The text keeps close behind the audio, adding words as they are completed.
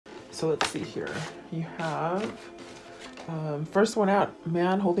So let's see here. You have first one out,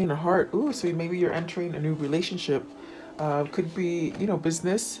 man holding a heart. Ooh, so maybe you're entering a new relationship. Could be, you know,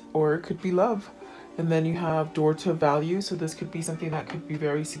 business, or it could be love. And then you have door to value. So this could be something that could be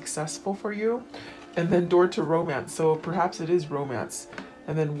very successful for you. And then door to romance. So perhaps it is romance.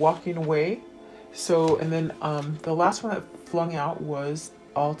 And then walking away. So, and then the last one that flung out was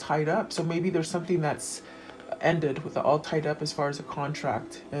all tied up. So maybe there's something that's ended with the all tied up as far as a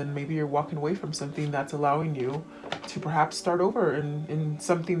contract, and maybe you're walking away from something that's allowing you to perhaps start over in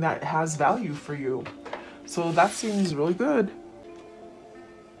something that has value for you. So that seems really good.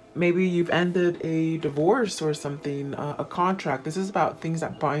 Maybe you've ended a divorce or something, a contract. This is about things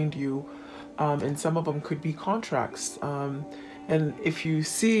that bind you, and some of them could be contracts. And if you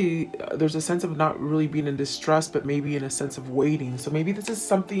see, there's a sense of not really being in distress, but maybe in a sense of waiting. So maybe this is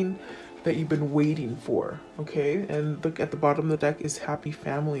something that you've been waiting for, okay? And look at the bottom of the deck is happy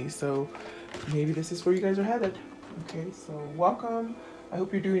family. So maybe this is where you guys are headed. Okay, so welcome. I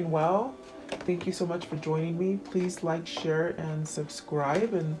hope you're doing well. Thank you so much for joining me. Please like, share, and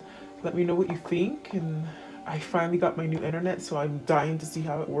subscribe, and let me know what you think. And I finally got my new internet, so I'm dying to see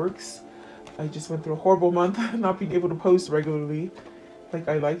how it works. I just went through a horrible month not being able to post regularly like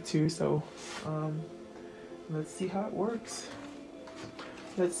I like to. So let's see how it works.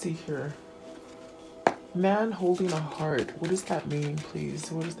 Let's see here. Man holding a heart. What does that mean, please?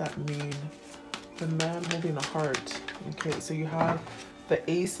 What does that mean? The man holding a heart. Okay, so you have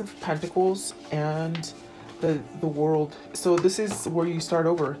the Ace of Pentacles and the World. So this is where you start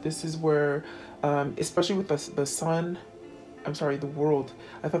over. This is where, especially with the Sun, I'm sorry, the World.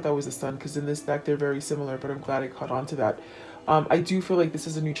 I thought that was the Sun, because in this deck they're very similar, but I'm glad I caught on to that. I do feel like this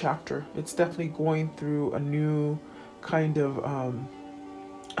is a new chapter. It's definitely going through a new kind of,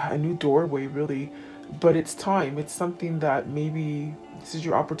 a new doorway, really. But it's time. It's something that maybe this is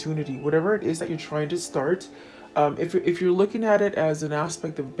your opportunity. Whatever it is that you're trying to start, if you're looking at it as an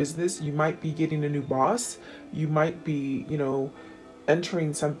aspect of business, you might be getting a new boss. You might be, you know,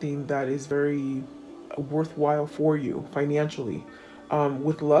 entering something that is very worthwhile for you financially.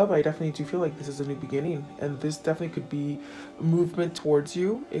 With love, I definitely do feel like this is a new beginning, and this definitely could be movement towards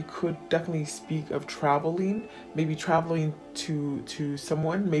you. It could definitely speak of traveling, maybe traveling to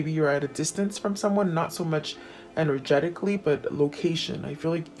someone. Maybe you're at a distance from someone, not so much energetically, but location. I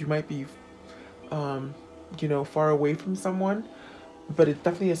feel like you might be, you know, far away from someone, but it's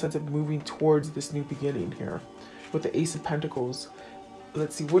definitely a sense of moving towards this new beginning here with the Ace of Pentacles.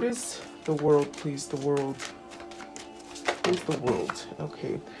 Let's see, what is the World, please? The World. What is the World?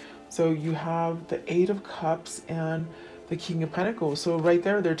 Okay, so you have the Eight of Cups and the King of Pentacles. So right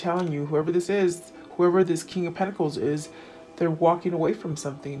there, they're telling you, whoever this is, whoever this King of Pentacles is, they're walking away from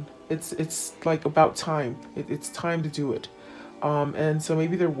something. It's like about time. It's time to do it. And so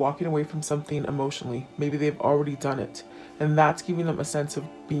maybe they're walking away from something emotionally. Maybe they've already done it. And that's giving them a sense of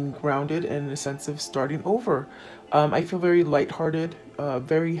being grounded and a sense of starting over. I feel very lighthearted,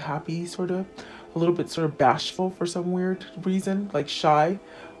 very happy, sort of. A little bit sort of bashful for some weird reason, like shy.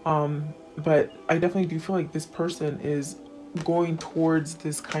 But I definitely do feel like this person is going towards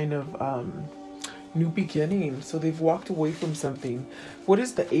this kind of new beginning. So they've walked away from something. What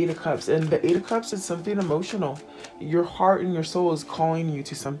is the Eight of Cups? And the Eight of Cups is something emotional. Your heart and your soul is calling you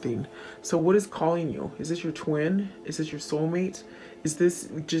to something. So what is calling you? Is this your twin? Is this your soulmate? Is this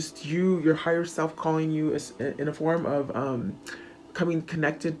just you, your higher self, calling you as, in a form of coming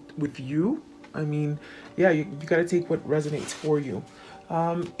connected with you? I mean, yeah, you got to take what resonates for you.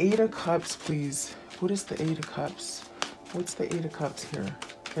 Eight of Cups, please. What is the Eight of Cups? What's the Eight of Cups here?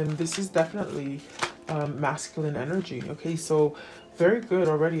 And this is definitely masculine energy. Okay, so very good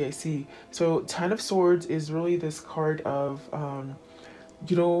already, I see. So Ten of Swords is really this card of,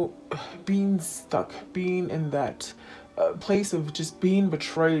 you know, being stuck, being in that place of just being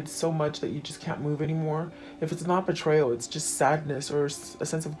betrayed so much that you just can't move anymore. If it's not betrayal, it's just sadness or a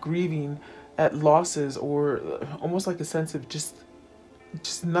sense of grieving at losses, or almost like a sense of just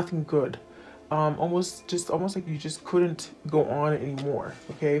nothing good. Almost like you just couldn't go on anymore.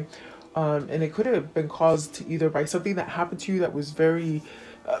 Okay, and it could have been caused either by something that happened to you that was very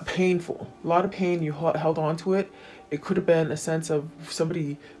painful, a lot of pain. You held on to it. It could have been a sense of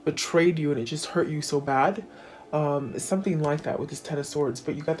somebody betrayed you and it just hurt you so bad. Something like that with this Ten of Swords.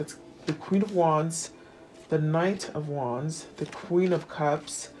 But you got the Queen of Wands, the Knight of Wands, the Queen of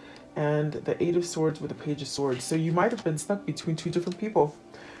Cups, and the Eight of Swords with the Page of Swords. So you might have been stuck between two different people.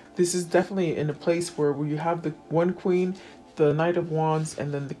 This is definitely in a place where you have the one queen, the Knight of Wands,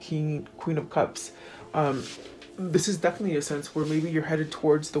 and then the Queen of Cups. This is definitely a sense where maybe you're headed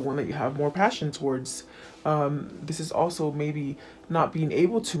towards the one that you have more passion towards. This is also maybe not being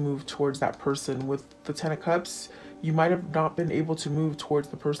able to move towards that person. With the Ten of Cups, you might have not been able to move towards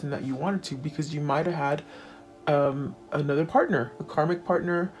the person that you wanted to because you might have had another partner, a karmic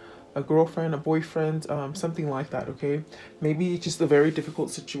partner, a girlfriend, a boyfriend, something like that, okay? Maybe just a very difficult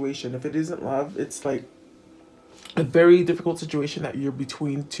situation. If it isn't love, it's like a very difficult situation that you're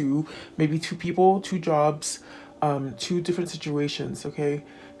between two, maybe two people, two jobs, two different situations, okay?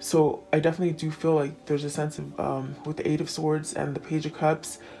 So I definitely do feel like there's a sense of, with the Eight of Swords and the Page of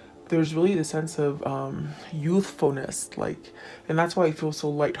Cups, there's really the sense of youthfulness, like, and that's why I feel so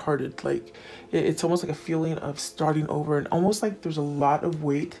lighthearted. Like, it's almost like a feeling of starting over, and almost like there's a lot of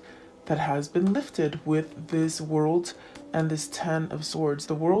weight that has been lifted with this world and this Ten of Swords.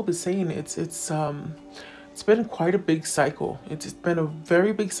 The world is saying it's been quite a big cycle. It's been a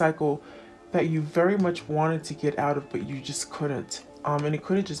very big cycle that you very much wanted to get out of, but you just couldn't. And it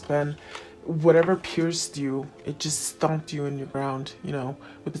could have just been whatever pierced you, it just stomped you in your ground, you know,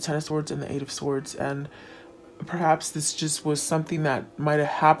 with the Ten of Swords and the Eight of Swords. And perhaps this just was something that might have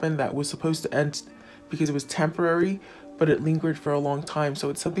happened that was supposed to end because it was temporary, but it lingered for a long time.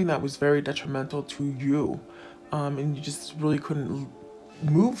 So it's something that was very detrimental to you. And you just really couldn't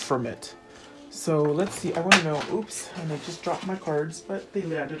move from it. So let's see, I want to know, oops, and I just dropped my cards, but they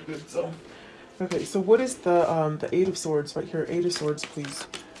landed good, so. Okay, so what is the Eight of Swords right here? Eight of Swords, please.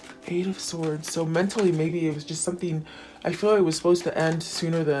 Eight of Swords. So mentally, maybe it was just something, I feel it was supposed to end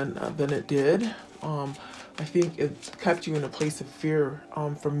sooner than it did. I think it kept you in a place of fear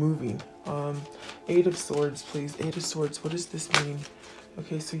from moving. Eight of Swords, please. Eight of Swords, what does this mean?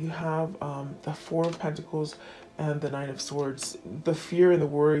 Okay, so you have the Four of Pentacles and the Nine of Swords. The fear and the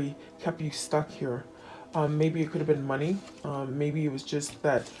worry kept you stuck here. Maybe it could have been money. Maybe it was just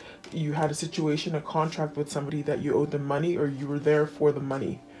that you had a situation, a contract with somebody that you owed them money, or you were there for the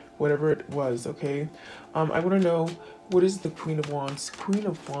money, whatever it was, okay? I want to know, what is the Queen of Wands? Queen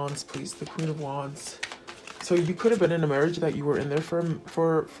of Wands, please. The Queen of Wands. So you could have been in a marriage that you were in there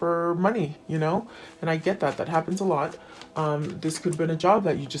for money, you know? And I get that. That happens a lot. This could have been a job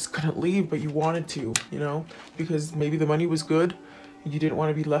that you just couldn't leave, but you wanted to, you know? Because maybe the money was good. You didn't want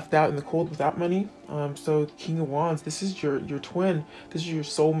to be left out in the cold without money. So King of Wands, this is your twin. This is your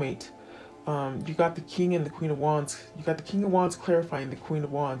soulmate. You got the King and the Queen of Wands. You got the King of Wands clarifying the Queen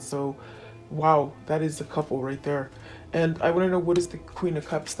of Wands. So, wow, that is a couple right there. And I want to know, what is the Queen of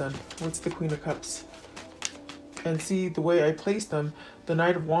Cups then? What's the Queen of Cups? And see, the way I place them, the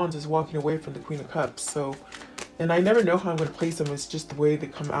Knight of Wands is walking away from the Queen of Cups. So, and I never know how I'm going to place them. It's just the way they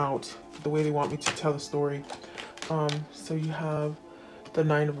come out, the way they want me to tell the story. So you have the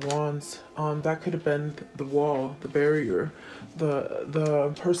Nine of Wands. That could have been the wall, the barrier,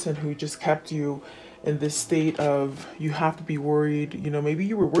 the person who just kept you in this state of, you have to be worried. You know, maybe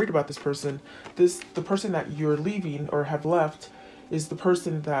you were worried about this person. The person that you're leaving or have left is the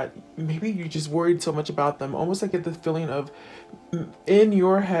person that maybe you just worried so much about them. Almost like get the feeling of, in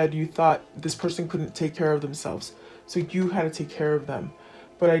your head, you thought this person couldn't take care of themselves, so you had to take care of them.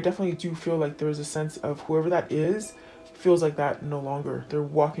 But I definitely do feel like there's a sense of whoever that is feels like that no longer. They're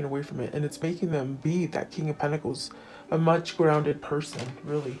walking away from it, and it's making them be that King of Pentacles, a much grounded person,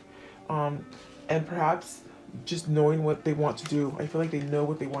 really. And perhaps just knowing what they want to do. I feel like they know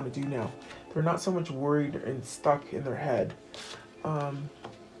what they want to do now. They're not so much worried and stuck in their head.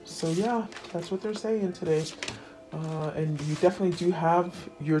 So yeah, that's what they're saying today. And you definitely do have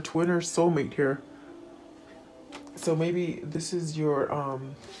your twin or soulmate here. So maybe this is your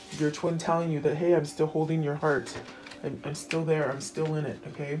twin telling you that, hey, I'm still holding your heart. I'm still there. I'm still in it.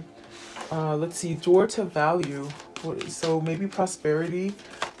 Okay. Let's see. Door to value. So maybe prosperity,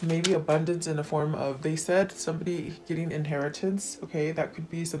 maybe abundance in the form of, they said somebody getting inheritance. Okay. That could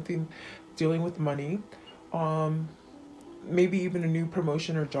be something dealing with money. Maybe even a new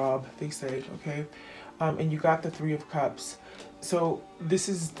promotion or job, they say. Okay. And you got the Three of Cups. So this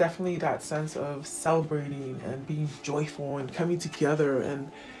is definitely that sense of celebrating and being joyful and coming together.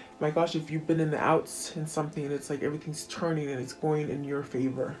 And my gosh, if you've been in the outs in something, it's like everything's turning and it's going in your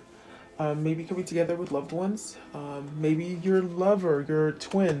favor. Maybe coming together with loved ones. Maybe your lover, your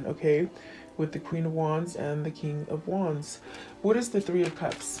twin, okay? With the Queen of Wands and the King of Wands. What is the Three of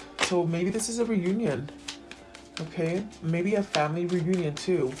Cups? So maybe this is a reunion. Okay, maybe a family reunion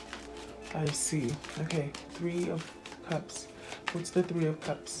too. I see. Okay, Three of Cups. What's the Three of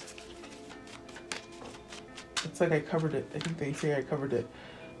Cups? It's like I covered it. I think they say I covered it.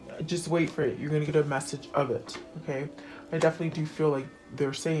 Just wait for it. You're going to get a message of it. Okay, I definitely do feel like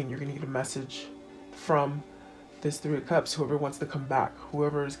they're saying you're going to get a message from this Three of Cups. Whoever wants to come back.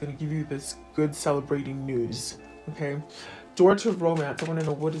 Whoever is going to give you this good celebrating news. Okay, door to romance. I want to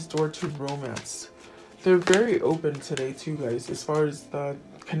know, what is door to romance? They're very open today too, guys, as far as the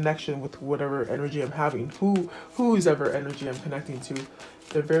connection with whatever energy I'm having. Whose ever energy I'm connecting to.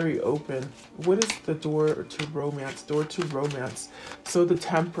 They're very open. What is the door to romance? Door to romance. So the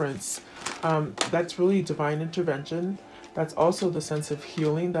temperance, that's really divine intervention. That's also the sense of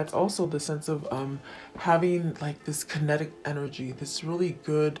healing. That's also the sense of having like this kinetic energy, this really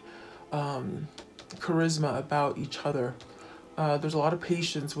good charisma about each other. There's a lot of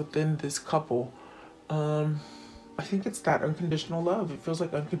patience within this couple. I think it's that unconditional love. It feels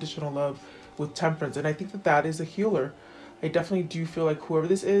like unconditional love with temperance. And I think that that is a healer. I definitely do feel like whoever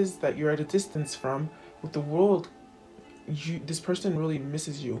this is that you're at a distance from with the world, this person really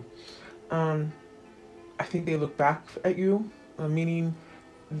misses you. I think they look back at you, meaning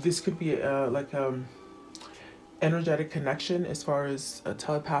this could be like energetic connection as far as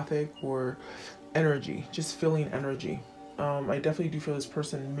telepathic or energy, just feeling energy. I definitely do feel this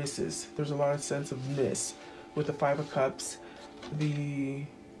person misses. There's a lot of sense of miss with the Five of Cups, the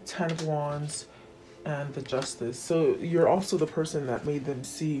Ten of Wands, and the Justice. So you're also the person that made them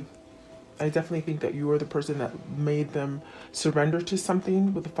see. I definitely think that you are the person that made them surrender to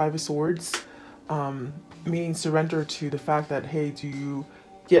something with the Five of Swords, meaning surrender to the fact that, hey, do you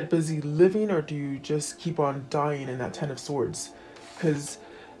get busy living or do you just keep on dying in that Ten of Swords? Because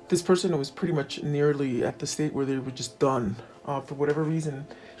this person was pretty much nearly at the state where they were just done, for whatever reason,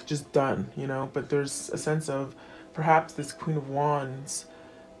 just done, you know. But there's a sense of perhaps this Queen of Wands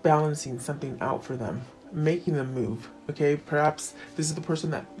balancing something out for them, making them move. Okay, perhaps this is the person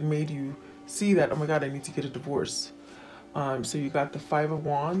that made you see that, oh my god, I need to get a divorce. So you got the Five of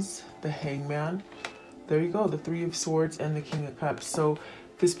Wands, the Hangman, there you go, the Three of Swords, and the King of Cups. So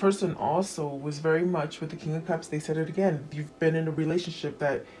this person also was very much with the King of Cups. They said it again, you've been in a relationship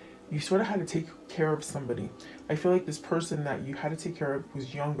that you sort of had to take care of somebody. I feel like this person that you had to take care of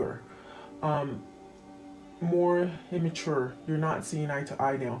was younger, more immature. You're not seeing eye to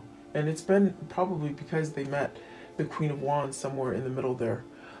eye now. And it's been probably because they met the Queen of Wands somewhere in the middle there.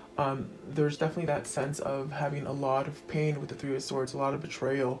 There's definitely that sense of having a lot of pain with the Three of Swords, a lot of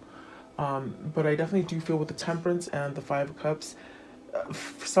betrayal. But I definitely do feel with the Temperance and the Five of Cups,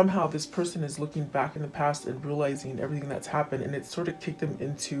 somehow this person is looking back in the past and realizing everything that's happened, and it sort of kicked them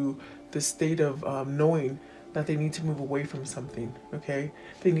into this state of knowing that they need to move away from something. Okay,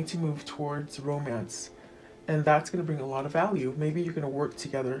 they need to move towards romance, and that's going to bring a lot of value. Maybe you're going to work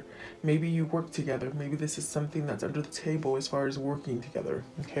together, maybe you work together, maybe this is something that's under the table as far as working together.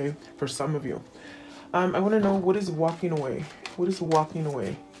 Okay, for some of you, I want to know, what is walking away? What is walking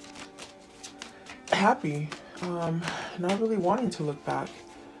away? Happy, not really wanting to look back.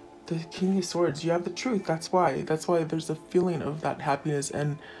 The King of Swords, you have the truth. That's why there's a feeling of that happiness,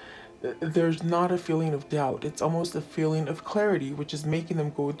 and there's not a feeling of doubt. It's almost a feeling of clarity, which is making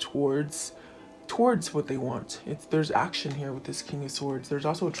them go towards what they want. There's action here with this King of Swords. There's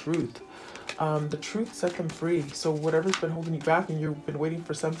also truth. The truth set them free. So whatever's been holding you back and you've been waiting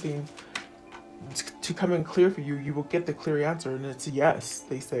for something to come in clear for you, you will get the clear answer, and it's yes,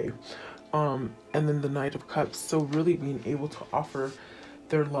 they say. And then the Knight of Cups. So really being able to offer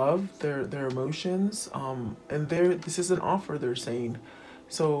their love, their emotions, and this is an offer, they're saying.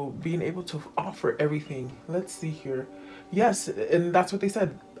 So being able to offer everything. Let's see here. Yes, and that's what they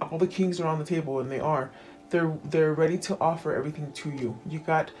said. All the kings are on the table, and they are. They're ready to offer everything to you. You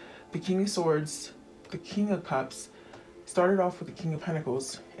got the King of Swords, the King of Cups, started off with the King of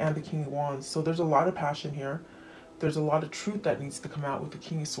Pentacles and the King of Wands. So there's a lot of passion here. There's a lot of truth that needs to come out with the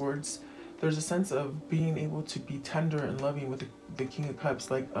King of Swords. There's a sense of being able to be tender and loving with the King of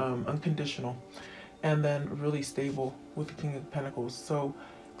Cups, like unconditional, and then really stable with the King of Pentacles. So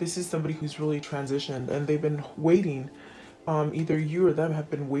this is somebody who's really transitioned, and they've been waiting. Either you or them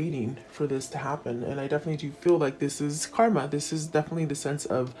have been waiting for this to happen, and I definitely do feel like this is karma. This is definitely the sense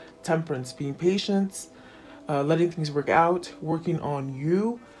of temperance, being patient, letting things work out, working on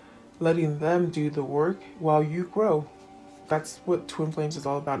you, letting them do the work while you grow. That's what Twin Flames is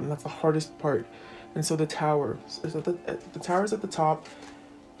all about, and that's the hardest part. And so the Tower, the Tower is at the top,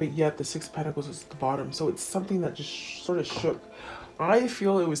 but yet the Six of Pentacles is at the bottom. So it's something that just sort of shook. I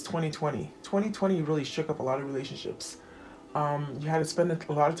feel it was 2020. 2020 really shook up a lot of relationships. You had to spend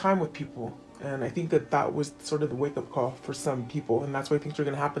a lot of time with people, and I think that was sort of the wake-up call for some people, and that's why things are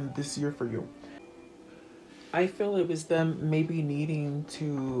going to happen this year for you. I feel it was them maybe needing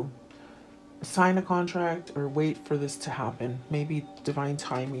to sign a contract or wait for this to happen. Maybe divine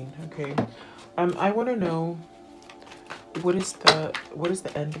timing. Okay. I want to know, what is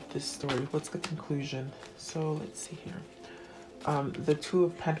the end of this story? What's the conclusion? So let's see here. The Two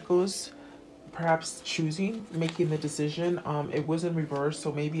of Pentacles. perhaps choosing, making the decision. It was in reverse,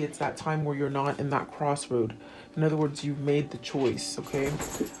 so maybe it's that time where you're not in that crossroad. In other words, you've made the choice, okay?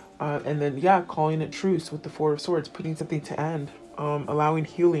 And then, yeah, calling it truce with the Four of Swords, putting something to end, allowing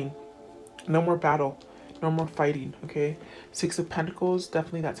healing. No more battle, no more fighting, okay? Six of Pentacles,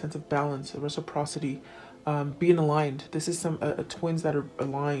 definitely that sense of balance, reciprocity, being aligned. This is some twins that are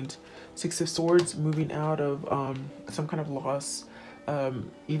aligned. Six of Swords, moving out of some kind of loss,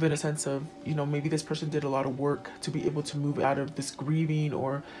 even a sense of, you know, maybe this person did a lot of work to be able to move out of this grieving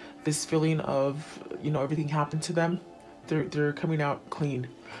or this feeling of, you know, everything happened to them. They're coming out clean.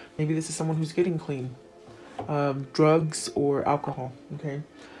 Maybe this is someone who's getting clean. Drugs or alcohol, okay?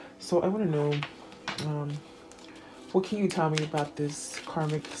 So I want to know, what can you tell me about this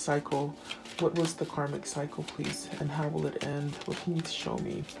karmic cycle? What was the karmic cycle, please? And how will it end? What can you show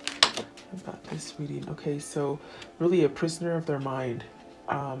me about this reading? Okay, so really a prisoner of their mind,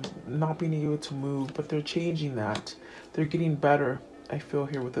 not being able to move, but they're changing that. They're getting better, I feel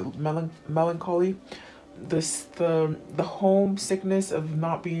here, with the melancholy. The homesickness of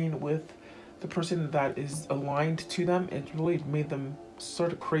not being with the person that is aligned to them, it really made them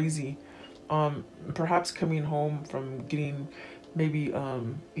sort of crazy. Perhaps coming home from getting maybe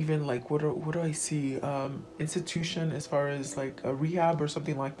even like what do I see, institution as far as like a rehab or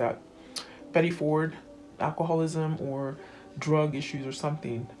something like that. Betty Ford, alcoholism or drug issues or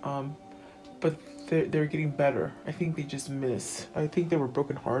something. But they're getting better. I think they just miss. I think they were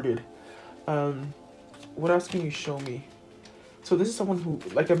brokenhearted. What else can you show me? So this is someone who,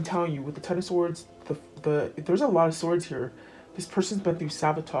 like I'm telling you, with the Ten of Swords, there's a lot of swords here. This person's been through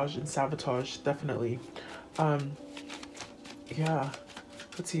sabotage and sabotage, definitely. Yeah.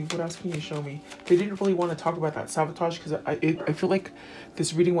 Let's see, what else can you show me? They didn't really want to talk about that sabotage because I feel like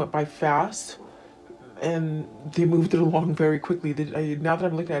this reading went by fast and they moved it along very quickly. Now that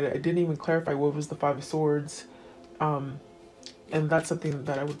I'm looking at it, I didn't even clarify what was the Five of Swords. And that's something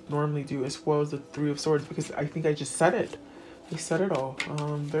that I would normally do, as well as the Three of Swords, because I think I just said it. I said it all.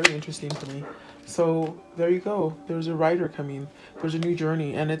 Very interesting for me. So there you go. There's a rider coming. There's a new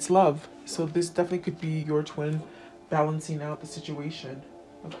journey, and it's love. So this definitely could be your twin balancing out the situation.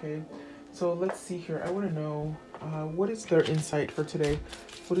 Okay. So let's see here. I want to know, what is their insight for today?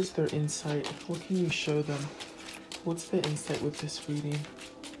 What is their insight? What can you show them? What's the insight with this reading?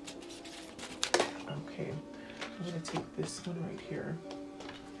 Okay. I'm going to take this one right here.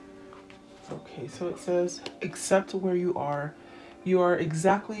 Okay, so it says, accept where you are. You are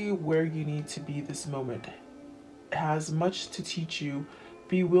exactly where you need to be this moment. It has much to teach you.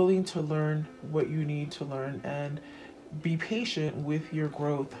 Be willing to learn what you need to learn and be patient with your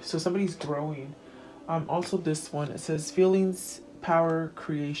growth. So somebody's growing. Also this one, it says feelings, power,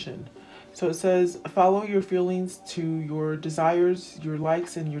 creation. So it says, follow your feelings to your desires, your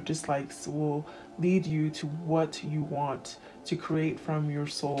likes and your dislikes will lead you to what you want to create from your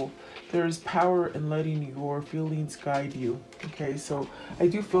soul. There is power in letting your feelings guide you. Okay, so I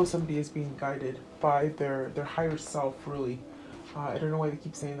do feel somebody is being guided by their higher self, really. I don't know why they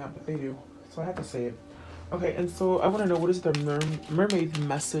keep saying that, but they do. So I have to say it. Okay, and so I want to know, what is the mermaid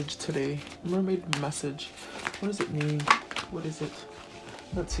message today? Mermaid message. What does it mean? What is it?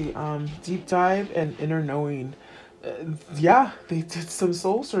 Let's see. Deep dive and inner knowing. Yeah, they did some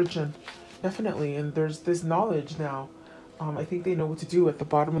soul searching, definitely. And there's this knowledge now. I think they know what to do. At the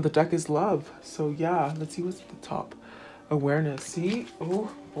bottom of the deck is love. So yeah, let's see what's at the top. Awareness. See? Oh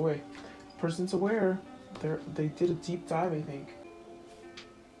boy, person's aware. They did a deep dive, I think.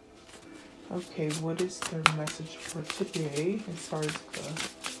 Okay, what is their message for today as far as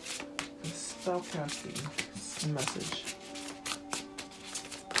the spellcasting message?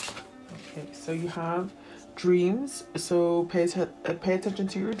 Okay, so you have dreams. So pay attention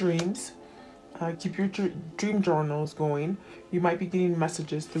to your dreams. Keep your dream journals going. You might be getting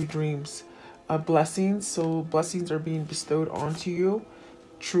messages through dreams. Blessings. So blessings are being bestowed onto you.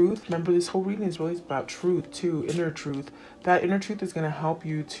 Truth. Remember, this whole reading is really about truth too. Inner truth. That inner truth is going to help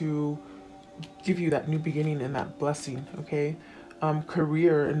you to give you that new beginning and that blessing. Okay.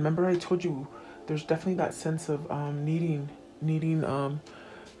 Career. And remember, I told you there's definitely that sense of needing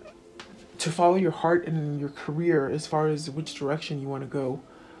to follow your heart and your career as far as which direction you want to go.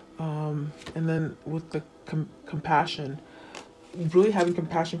 And then with the compassion, really having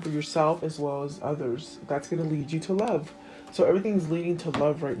compassion for yourself as well as others, that's going to lead you to love. So everything's leading to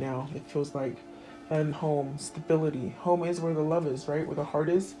love right now, it feels like. And home, stability. Home is where the love is, right? Where the heart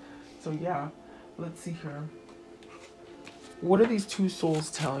is. So yeah, let's see here. What are these two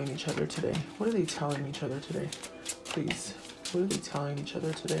souls telling each other today? What are they telling each other today? Please, what are they telling each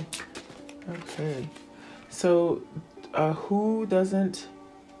other today? Okay, so who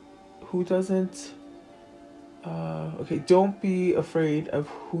who doesn't, okay, don't be afraid of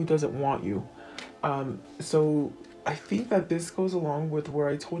who doesn't want you. So I think that this goes along with where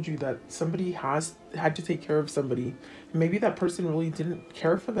I told you that somebody has had to take care of somebody. Maybe that person really didn't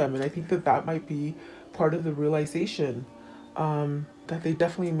care for them. And I think that that might be part of the realization, that they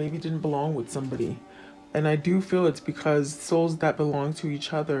definitely maybe didn't belong with somebody. And I do feel it's because souls that belong to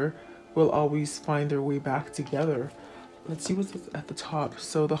each other will always find their way back together. Let's see what's at the top.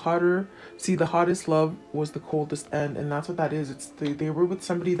 So the hottest love was the coldest end, and that's what that is. It's they were with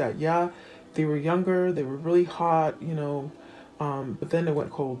somebody that, yeah, they were younger, they were really hot, you know, but then it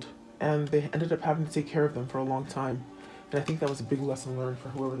went cold, and they ended up having to take care of them for a long time. And I think that was a big lesson learned for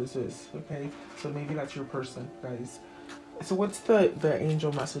whoever this is. Okay, so maybe that's your person, guys. So what's the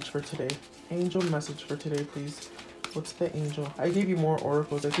angel message for today? Angel message for today, please. What's the angel? I gave you more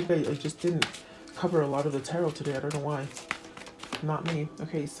oracles. I think I just didn't cover a lot of the tarot today. I don't know why. Not me.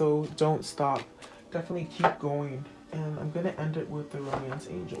 Okay, so don't stop. Definitely keep going. And I'm going to end it with the romance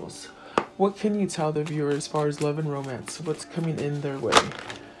angels. What can you tell the viewer as far as love and romance? What's coming in their way?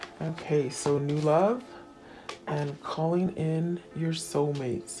 Okay, so new love and calling in your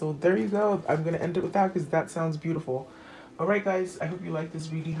soulmate. So there you go. I'm going to end it with that because that sounds beautiful. All right, guys, I hope you like this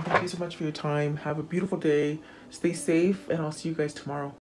reading. Thank you so much for your time. Have a beautiful day. Stay safe, and I'll see you guys tomorrow.